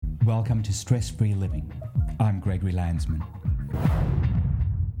Welcome to Stress-Free Living. I'm Gregory Landsman.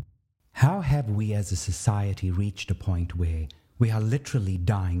 How have we as a society reached a point where we are literally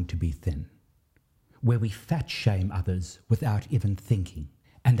dying to be thin? Where we fat shame others without even thinking,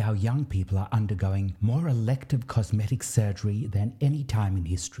 and our young people are undergoing more elective cosmetic surgery than any time in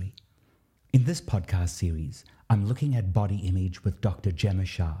history. In this podcast series, I'm looking at body image with Dr. Gemma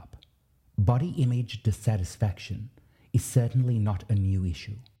Sharp. Body image dissatisfaction is certainly not a new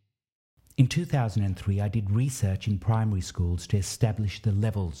issue. In 2003, I did research in primary schools to establish the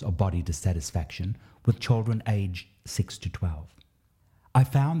levels of body dissatisfaction with children aged 6 to 12. I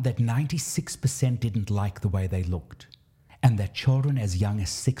found that 96% didn't like the way they looked, and that children as young as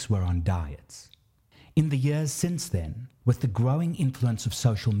 6 were on diets. In the years since then, with the growing influence of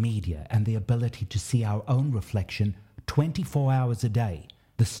social media and the ability to see our own reflection 24 hours a day,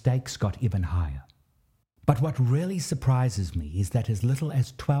 the stakes got even higher. But what really surprises me is that as little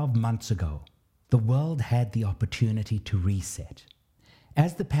as 12 months ago, the world had the opportunity to reset.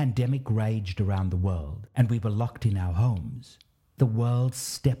 As the pandemic raged around the world and we were locked in our homes, the world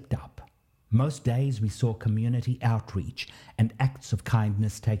stepped up. Most days we saw community outreach and acts of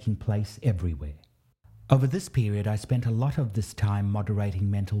kindness taking place everywhere. Over this period, I spent a lot of this time moderating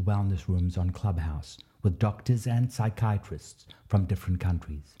mental wellness rooms on Clubhouse with doctors and psychiatrists from different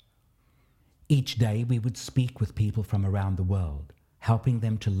countries. Each day we would speak with people from around the world, helping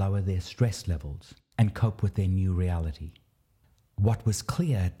them to lower their stress levels and cope with their new reality. What was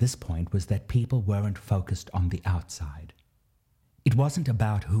clear at this point was that people weren't focused on the outside. It wasn't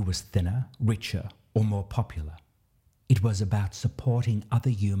about who was thinner, richer, or more popular. It was about supporting other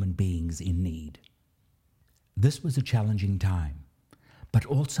human beings in need. This was a challenging time, but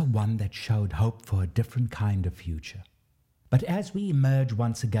also one that showed hope for a different kind of future. But as we emerge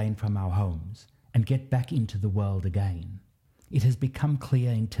once again from our homes and get back into the world again, it has become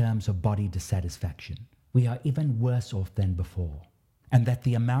clear in terms of body dissatisfaction, we are even worse off than before, and that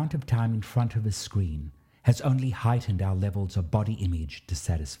the amount of time in front of a screen has only heightened our levels of body image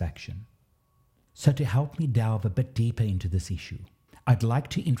dissatisfaction. So to help me delve a bit deeper into this issue, I'd like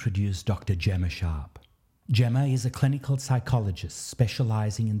to introduce Dr. Gemma Sharp. Gemma is a clinical psychologist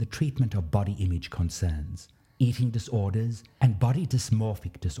specializing in the treatment of body image concerns, eating disorders, and body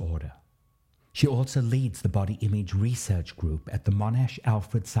dysmorphic disorder. She also leads the body image research group at the Monash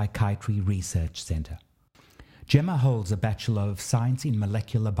Alfred Psychiatry Research Center. Gemma holds a Bachelor of Science in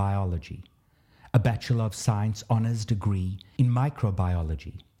Molecular Biology, a Bachelor of Science honors degree in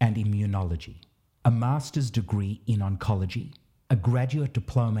microbiology and immunology, a master's degree in oncology, a graduate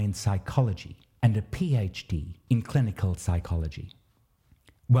diploma in psychology, and a PhD in clinical psychology.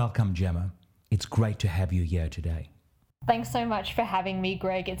 Welcome, Gemma. It's great to have you here today. Thanks so much for having me,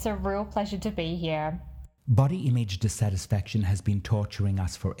 Greg. It's a real pleasure to be here. Body image dissatisfaction has been torturing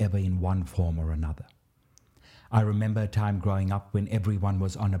us forever in one form or another. I remember a time growing up when everyone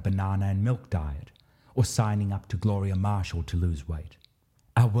was on a banana and milk diet or signing up to Gloria Marshall to lose weight.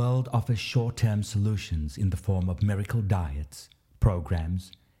 Our world offers short-term solutions in the form of miracle diets,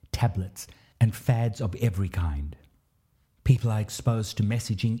 programs, tablets, and fads of every kind. People are exposed to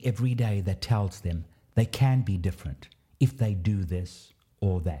messaging every day that tells them they can be different if they do this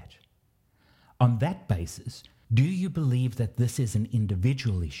or that. On that basis, do you believe that this is an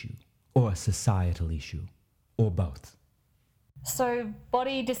individual issue or a societal issue, or both? So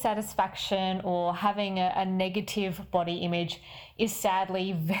body dissatisfaction or having a negative body image is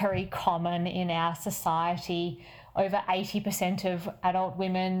sadly very common in our society. Over 80% of adult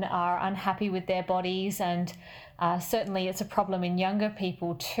women are unhappy with their bodies, and certainly it's a problem in younger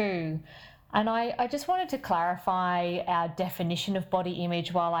people too. And I just wanted to clarify our definition of body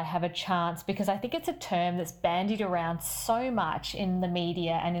image while I have a chance, because I think it's a term that's bandied around so much in the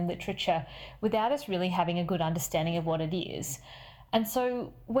media and in literature without us really having a good understanding of what it is. And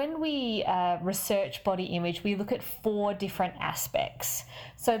so when we research body image, we look at 4 different aspects.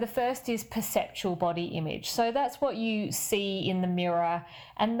 So the first is perceptual body image. So that's what you see in the mirror,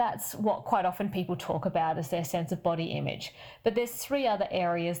 and that's what quite often people talk about as their sense of body image. But there's 3 other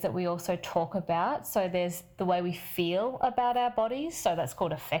areas that we also talk about. So there's the way we feel about our bodies. So that's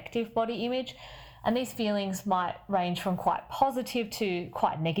called affective body image. And these feelings might range from quite positive to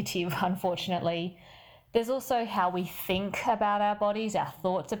quite negative, unfortunately. There's also how we think about our bodies, our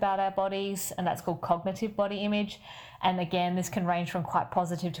thoughts about our bodies, and that's called cognitive body image. And again, this can range from quite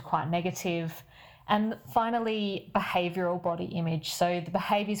positive to quite negative. And finally, behavioural body image. So the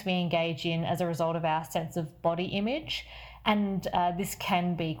behaviours we engage in as a result of our sense of body image. And this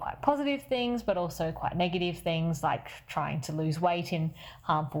can be quite positive things, but also quite negative things like trying to lose weight in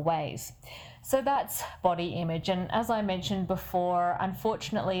harmful ways. So that's body image. And as I mentioned before,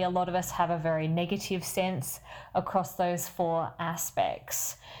 unfortunately, a lot of us have a very negative sense across those 4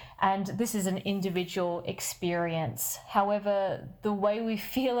 aspects. And this is an individual experience. However, the way we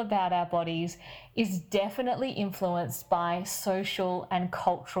feel about our bodies is definitely influenced by social and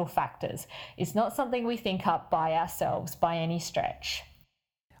cultural factors. It's not something we think up by ourselves by any stretch.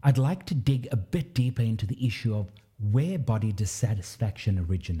 I'd like to dig a bit deeper into the issue of where body dissatisfaction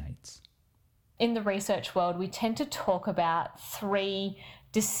originates. In the research world, we tend to talk about 3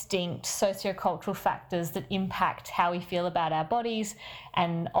 distinct sociocultural factors that impact how we feel about our bodies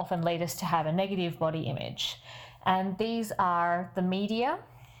and often lead us to have a negative body image. And these are the media,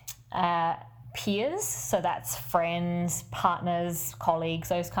 peers, so that's friends, partners, colleagues,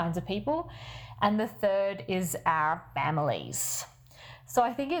 those kinds of people. And the third is our families. So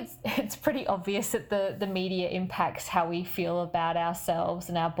I think it's pretty obvious that the media impacts how we feel about ourselves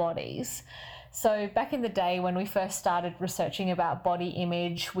and our bodies. So back in the day when we first started researching about body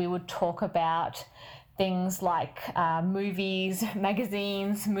image, we would talk about things like movies,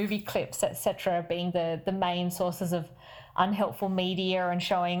 magazines, movie clips, etc. being the main sources of unhelpful media and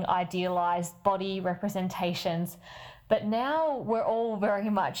showing idealized body representations. But now we're all very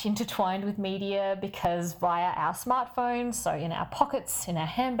much intertwined with media because via our smartphones, so in our pockets, in our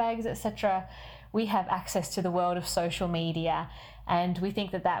handbags, etc., we have access to the world of social media. And we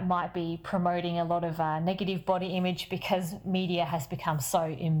think that might be promoting a lot of negative body image because media has become so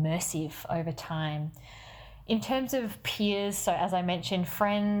immersive over time. In terms of peers, so as I mentioned,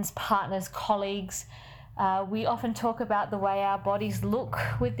 friends, partners, colleagues, we often talk about the way our bodies look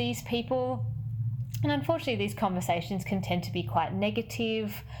with these people. And unfortunately, these conversations can tend to be quite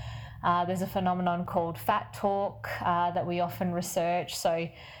negative. There's a phenomenon called fat talk that we often research. So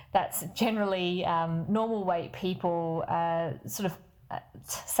that's generally normal weight people sort of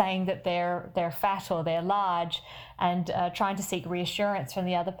saying that they're fat or they're large and trying to seek reassurance from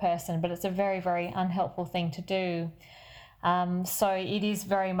the other person. But it's a very, very unhelpful thing to do. So it is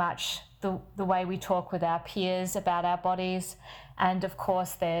very much the way we talk with our peers about our bodies. And of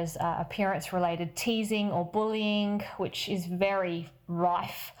course, there's appearance-related teasing or bullying, which is very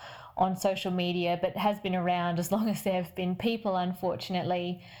rife on social media, but has been around as long as there have been people,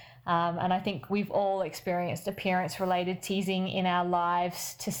 unfortunately. And I think we've all experienced appearance-related teasing in our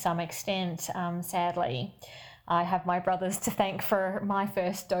lives to some extent, sadly. I have my brothers to thank for my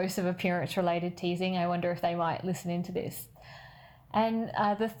first dose of appearance-related teasing. I wonder if they might listen into this. And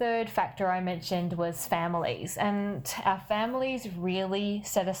the third factor I mentioned was families. And our families really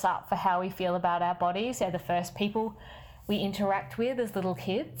set us up for how we feel about our bodies. They're the first people we interact with as little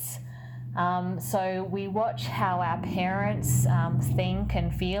kids. So we watch how our parents think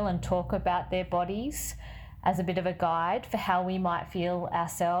and feel and talk about their bodies as a bit of a guide for how we might feel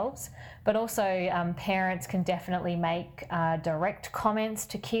ourselves. But also parents can definitely make direct comments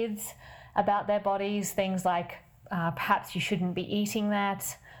to kids about their bodies, things like perhaps you shouldn't be eating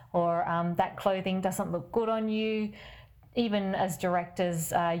that, or that clothing doesn't look good on you. Even as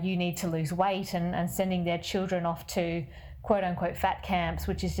directors, you need to lose weight, and sending their children off to quote unquote fat camps,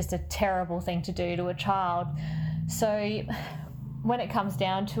 which is just a terrible thing to do to a child. So when it comes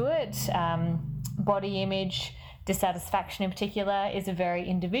down to it, body image, dissatisfaction in particular, is a very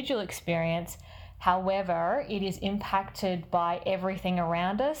individual experience. However, it is impacted by everything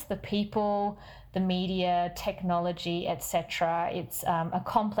around us, the people, the media, technology, etc. It's a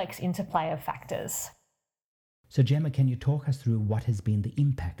complex interplay of factors. So Gemma, can you talk us through what has been the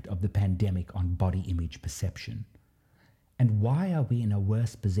impact of the pandemic on body image perception? And why are we in a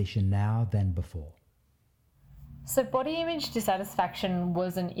worse position now than before? So body image dissatisfaction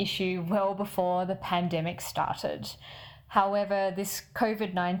was an issue well before the pandemic started. However, this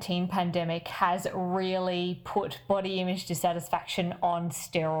COVID-19 pandemic has really put body image dissatisfaction on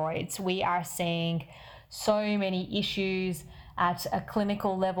steroids. We are seeing so many issues at a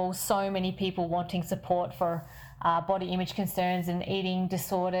clinical level, so many people wanting support for body image concerns and eating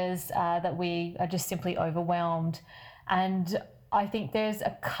disorders that we are just simply overwhelmed. And I think there's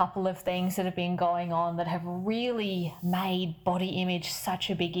a couple of things that have been going on that have really made body image such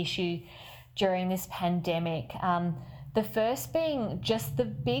a big issue during this pandemic. The first being just the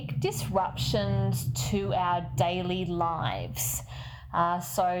big disruptions to our daily lives.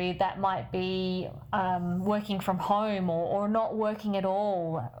 So that might be working from home or not working at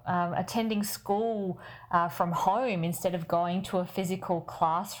all, attending school from home instead of going to a physical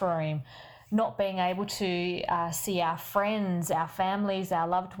classroom, not being able to see our friends, our families, our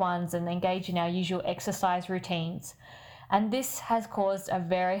loved ones, and engage in our usual exercise routines. And this has caused a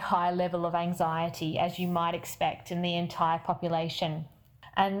very high level of anxiety, as you might expect, in the entire population.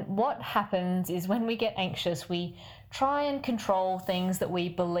 And what happens is when we get anxious, we try and control things that we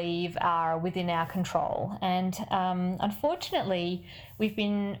believe are within our control. And unfortunately, we've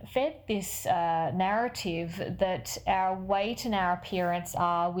been fed this narrative that our weight and our appearance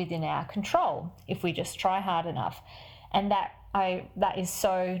are within our control if we just try hard enough. And that is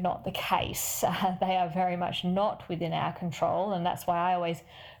so not the case. They are very much not within our control, and that's why I always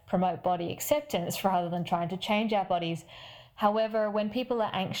promote body acceptance rather than trying to change our bodies. However, when people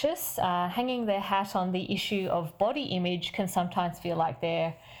are anxious, hanging their hat on the issue of body image can sometimes feel like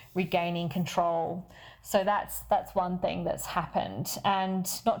they're regaining control. So that's one thing that's happened. And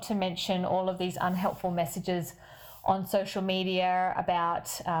not to mention all of these unhelpful messages on social media about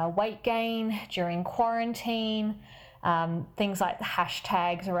weight gain during quarantine, things like the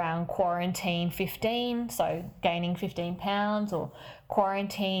hashtags around quarantine 15, so gaining 15 pounds, or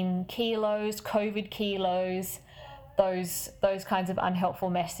quarantine kilos, COVID kilos. Those kinds of unhelpful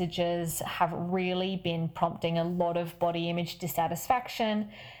messages have really been prompting a lot of body image dissatisfaction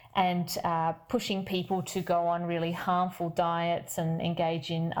and pushing people to go on really harmful diets and engage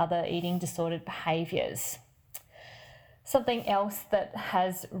in other eating disordered behaviours. Something else that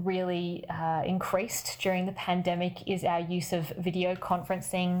has really increased during the pandemic is our use of video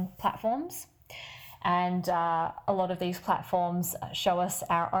conferencing platforms. And a lot of these platforms show us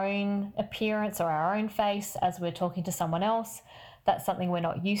our own appearance or our own face as we're talking to someone else. That's something we're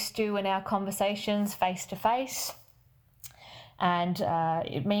not used to in our conversations face to face. And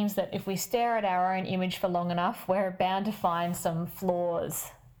it means that if we stare at our own image for long enough, we're bound to find some flaws,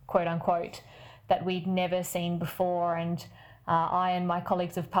 quote unquote, that we'd never seen before. And I and my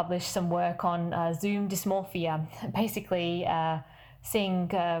colleagues have published some work on Zoom dysmorphia, basically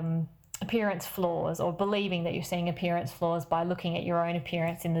seeing appearance flaws, or believing that you're seeing appearance flaws by looking at your own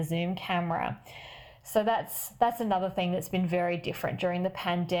appearance in the Zoom camera. So that's another thing that's been very different during the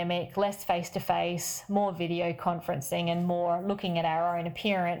pandemic: less face-to-face, more video conferencing, and more looking at our own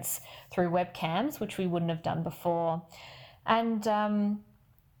appearance through webcams, which we wouldn't have done before. And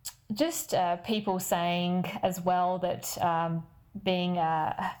just people saying as well that being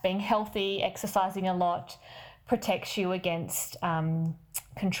healthy, exercising a lot, protects you against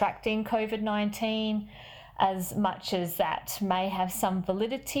contracting COVID-19. As much as that may have some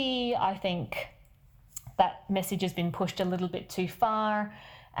validity, I think that message has been pushed a little bit too far,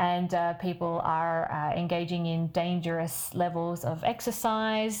 and people are engaging in dangerous levels of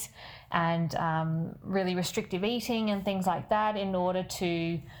exercise and really restrictive eating and things like that in order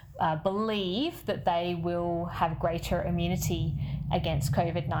to believe that they will have greater immunity against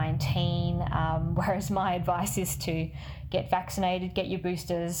COVID-19, whereas my advice is to get vaccinated, get your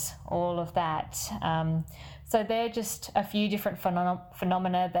boosters, all of that. So they're just a few different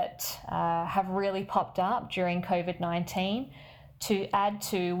phenomena that have really popped up during COVID-19 to add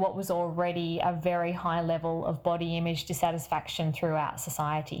to what was already a very high level of body image dissatisfaction throughout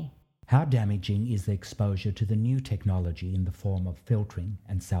society. How damaging is the exposure to the new technology in the form of filtering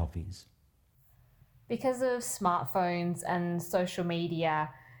and selfies? Because of smartphones and social media,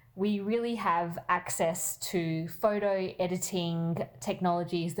 we really have access to photo editing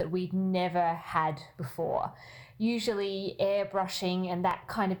technologies that we'd never had before. Usually airbrushing and that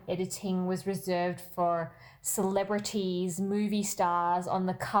kind of editing was reserved for celebrities, movie stars on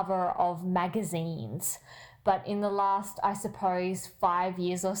the cover of magazines. But in the last, I suppose, 5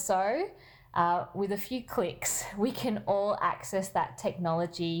 years or so, with a few clicks, we can all access that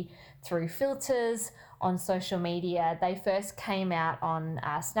technology through filters on social media. They first came out on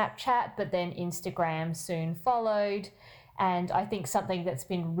Snapchat, but then Instagram soon followed. And I think something that's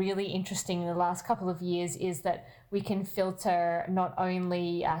been really interesting in the last couple of years is that we can filter not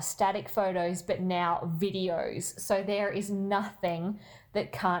only static photos, but now videos. So there is nothing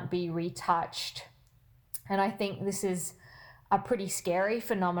that can't be retouched. And I think this is a pretty scary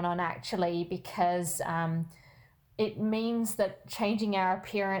phenomenon, actually, because it means that changing our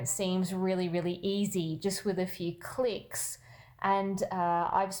appearance seems really, really easy just with a few clicks. And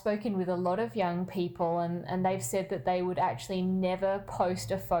I've spoken with a lot of young people, and they've said that they would actually never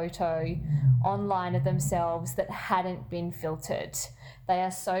post a photo online of themselves that hadn't been filtered. They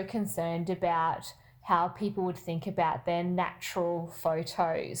are so concerned about how people would think about their natural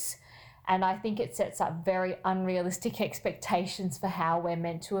photos. And I think it sets up very unrealistic expectations for how we're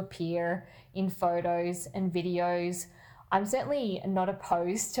meant to appear in photos and videos. I'm certainly not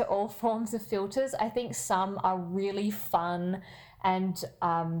opposed to all forms of filters. I think some are really fun And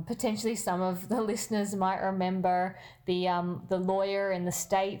potentially some of the listeners might remember the lawyer in the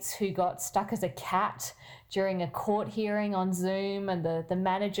States who got stuck as a cat during a court hearing on Zoom, and the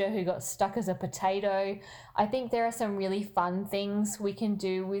manager who got stuck as a potato. I think there are some really fun things we can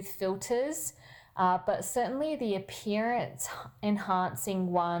do with filters, but certainly the appearance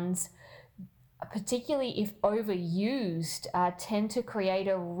enhancing ones, particularly if overused, tend to create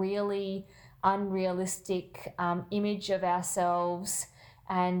a really unrealistic image of ourselves,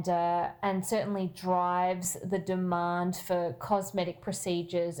 and certainly drives the demand for cosmetic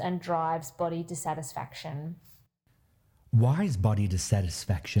procedures and drives body dissatisfaction. Why is body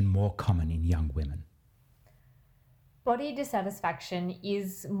dissatisfaction more common in young women? Body dissatisfaction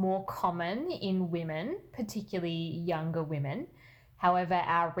is more common in women, particularly younger women. However,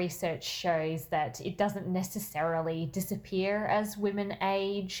 our research shows that it doesn't necessarily disappear as women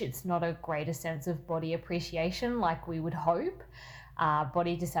age. It's not a greater sense of body appreciation like we would hope.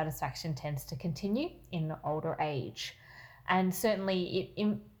 Body dissatisfaction tends to continue in older age. And certainly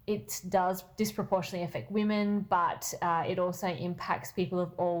it does disproportionately affect women, but it also impacts people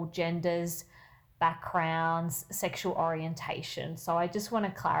of all genders, backgrounds, sexual orientation. So I just want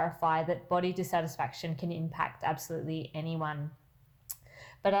to clarify that body dissatisfaction can impact absolutely anyone.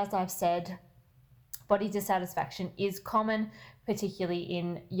 But as I've said, body dissatisfaction is common, particularly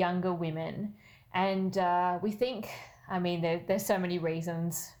in younger women. And we think, there's so many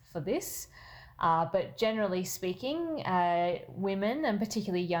reasons for this, but generally speaking, women, and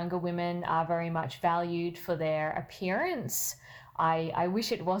particularly younger women, are very much valued for their appearance. I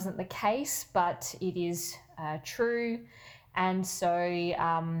wish it wasn't the case, but it is true. And so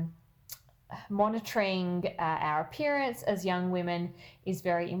monitoring our appearance as young women is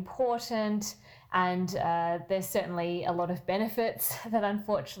very important, and there's certainly a lot of benefits that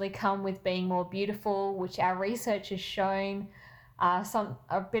unfortunately come with being more beautiful, which our research has shown.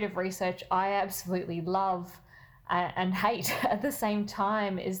 A bit of research I absolutely love and hate at the same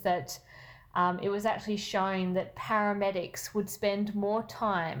time is that it was actually shown that paramedics would spend more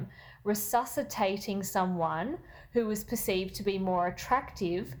time resuscitating someone who was perceived to be more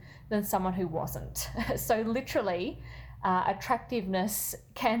attractive than someone who wasn't. So literally, attractiveness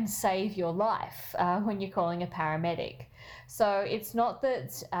can save your life when you're calling a paramedic. So it's not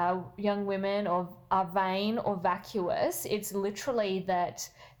that young women are vain or vacuous. It's literally that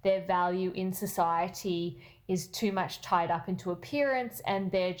their value in society is too much tied up into appearance,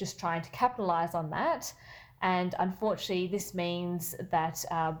 and they're just trying to capitalize on that. And unfortunately, this means that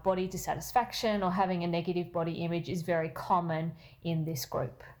body dissatisfaction or having a negative body image is very common in this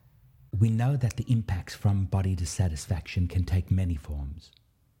group. We know that the impacts from body dissatisfaction can take many forms.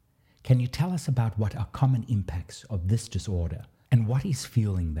 Can you tell us about what are common impacts of this disorder and what is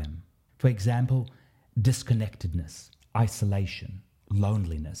fueling them? For example, disconnectedness, isolation,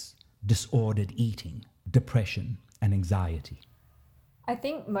 loneliness, disordered eating, depression, and anxiety. I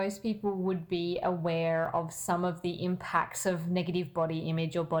think most people would be aware of some of the impacts of negative body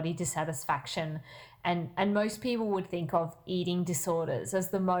image or body dissatisfaction, and most people would think of eating disorders as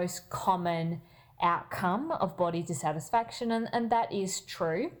the most common outcome of body dissatisfaction, and that is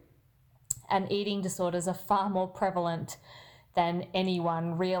true. And eating disorders are far more prevalent than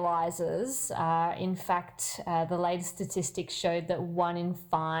anyone realizes. In fact, the latest statistics showed that 1 in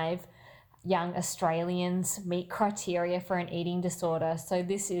 5 young Australians meet criteria for an eating disorder. So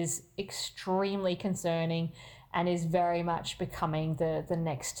this is extremely concerning and is very much becoming the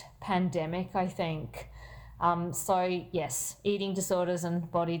next pandemic, I think. So yes, eating disorders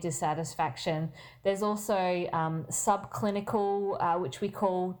and body dissatisfaction. There's also subclinical, which we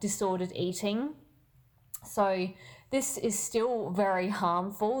call disordered eating. So this is still very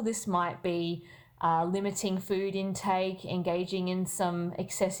harmful. This might be limiting food intake, engaging in some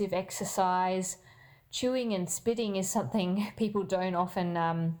excessive exercise. Chewing and spitting is something people don't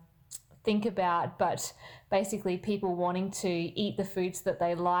often think about, but basically people wanting to eat the foods that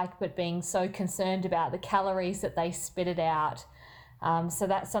they like but being so concerned about the calories that they spit it out. So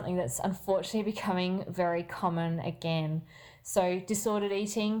that's something that's unfortunately becoming very common again. So disordered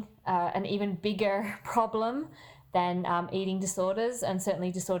eating, an even bigger problem than eating disorders, and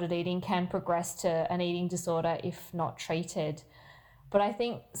certainly disordered eating can progress to an eating disorder if not treated. But I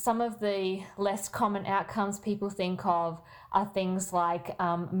think some of the less common outcomes people think of are things like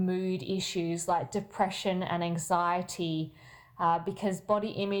mood issues like depression and anxiety, because body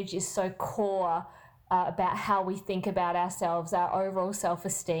image is so core about how we think about ourselves, our overall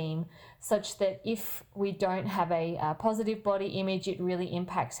self-esteem, such that if we don't have a positive body image, it really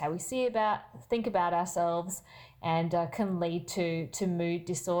impacts how we think about ourselves, and can lead to mood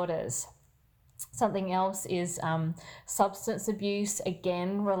disorders. Something else is substance abuse,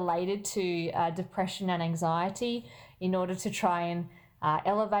 again related to depression and anxiety. In order to try and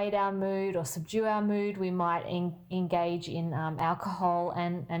elevate our mood or subdue our mood, we might engage in alcohol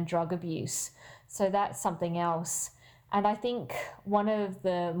and drug abuse. So that's something else. And I think one of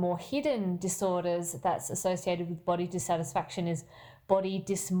the more hidden disorders that's associated with body dissatisfaction is body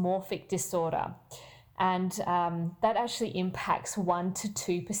dysmorphic disorder. And that actually impacts 1 to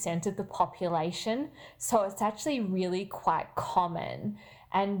 2% of the population. So it's actually really quite common.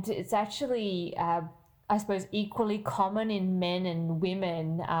 And it's actually, I suppose, equally common in men and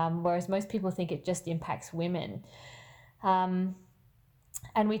women, whereas most people think it just impacts women.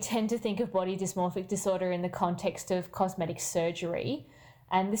 And we tend to think of body dysmorphic disorder in the context of cosmetic surgery.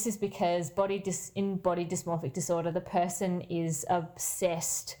 And this is because in body dysmorphic disorder, the person is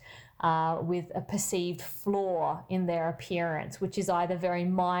obsessed with a perceived flaw in their appearance, which is either very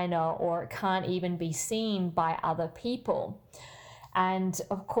minor or it can't even be seen by other people. And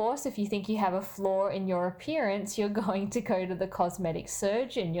of course, if you think you have a flaw in your appearance, you're going to go to the cosmetic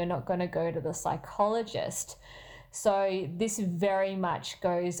surgeon. You're not going to go to the psychologist. So this very much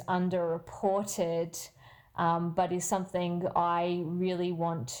goes underreported, but is something I really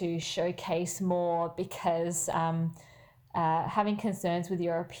want to showcase more because having concerns with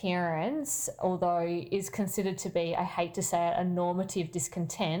your appearance, although is considered to be, I hate to say it, a normative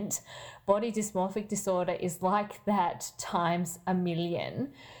discontent, body dysmorphic disorder is like that times a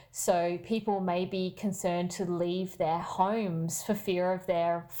million. So people may be concerned to leave their homes for fear of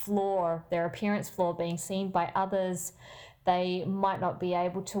their appearance flaw being seen by others. They might not be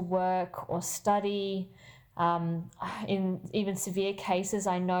able to work or study. In even severe cases,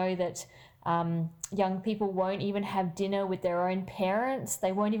 I know that young people won't even have dinner with their own parents.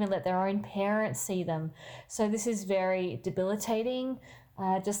 They won't even let their own parents see them. So this is very debilitating,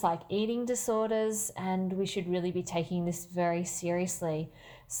 just like eating disorders, and we should really be taking this very seriously.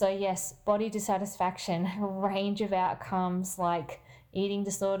 So yes, body dissatisfaction, a range of outcomes like eating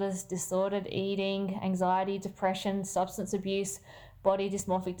disorders, disordered eating, anxiety, depression, substance abuse, body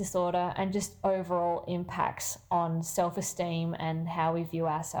dysmorphic disorder, and just overall impacts on self-esteem and how we view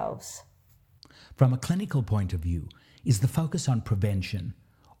ourselves. From a clinical point of view, is the focus on prevention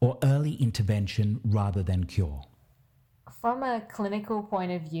or early intervention rather than cure? From a clinical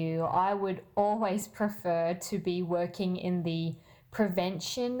point of view, I would always prefer to be working in the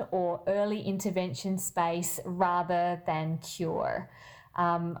prevention or early intervention space rather than cure.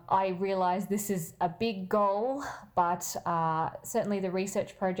 I realize this is a big goal, but certainly the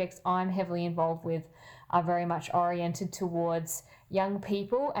research projects I'm heavily involved with are very much oriented towards young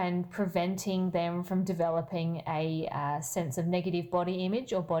people and preventing them from developing a sense of negative body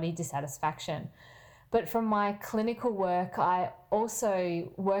image or body dissatisfaction. But from my clinical work, I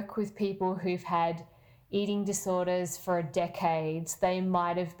also work with people who've had eating disorders for decades. They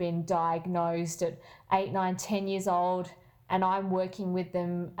might have been diagnosed at 8, 9, 10 years old, and I'm working with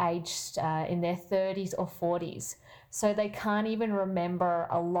them aged in their 30s or 40s. So they can't even remember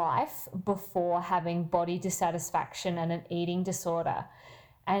a life before having body dissatisfaction and an eating disorder.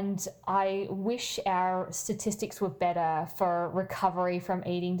 And I wish our statistics were better for recovery from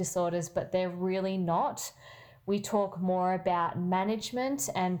eating disorders, but they're really not. We talk more about management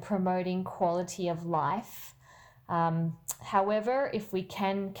and promoting quality of life. However, if we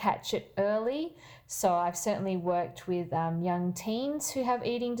can catch it early, so I've certainly worked with young teens who have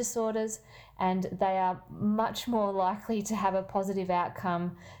eating disorders, and they are much more likely to have a positive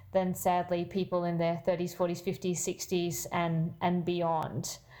outcome than sadly people in their 30s, 40s, 50s, 60s and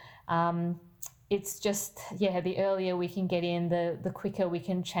beyond. It's just, the earlier we can get in, the quicker we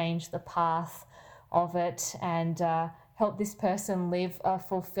can change the path of it and help this person live a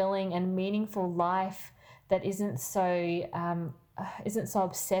fulfilling and meaningful life that isn't so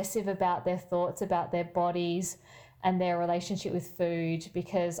obsessive about their thoughts, about their bodies and their relationship with food,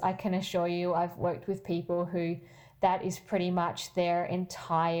 because I can assure you I've worked with people who that is pretty much their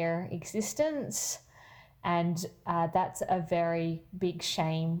entire existence, and that's a very big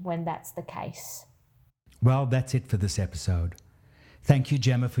shame when that's the case. Well, that's it for this episode. Thank you,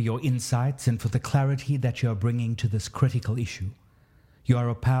 Gemma, for your insights and for the clarity that you are bringing to this critical issue. You are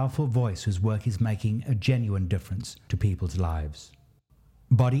a powerful voice whose work is making a genuine difference to people's lives.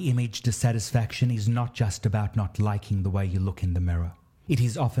 Body image dissatisfaction is not just about not liking the way you look in the mirror. It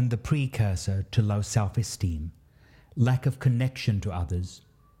is often the precursor to low self-esteem, lack of connection to others,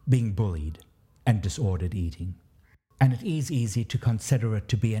 being bullied, and disordered eating. And it is easy to consider it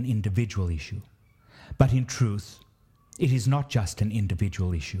to be an individual issue. But in truth, it is not just an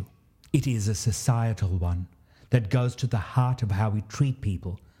individual issue. It is a societal one that goes to the heart of how we treat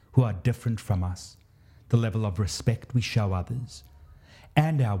people who are different from us, the level of respect we show others,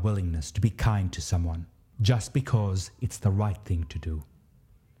 and our willingness to be kind to someone just because it's the right thing to do.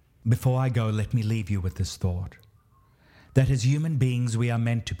 Before I go, let me leave you with this thought, that as human beings we are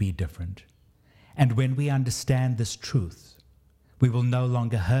meant to be different, and when we understand this truth, we will no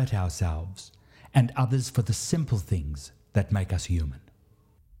longer hurt ourselves and others for the simple things that make us human.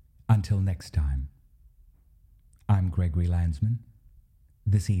 Until next time, I'm Gregory Landsman.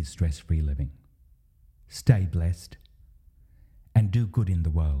 This is Stress-Free Living. Stay blessed and do good in the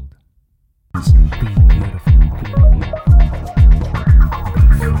world. Be beautiful.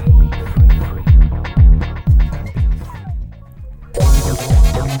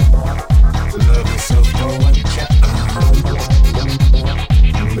 Love yourself for what you are.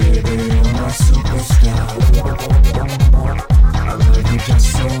 Baby, you're my superstar. I love you just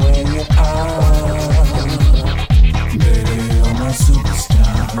the way you are. Baby, you're my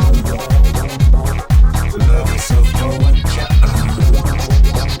superstar. Love yourself for what you are.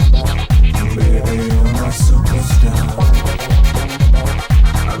 Baby, you're my superstar.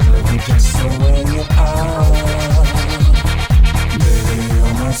 I love you just the way you are. Baby,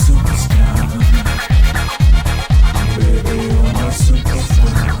 you're my superstar. Baby, you're my superstar.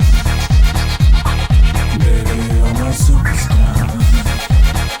 Baby, you're my superstar.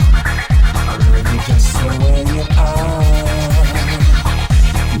 I love you just the way you are.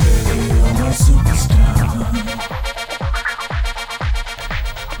 Baby, you're my superstar.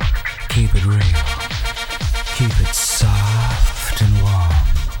 Keep it real. Keep it soft and warm.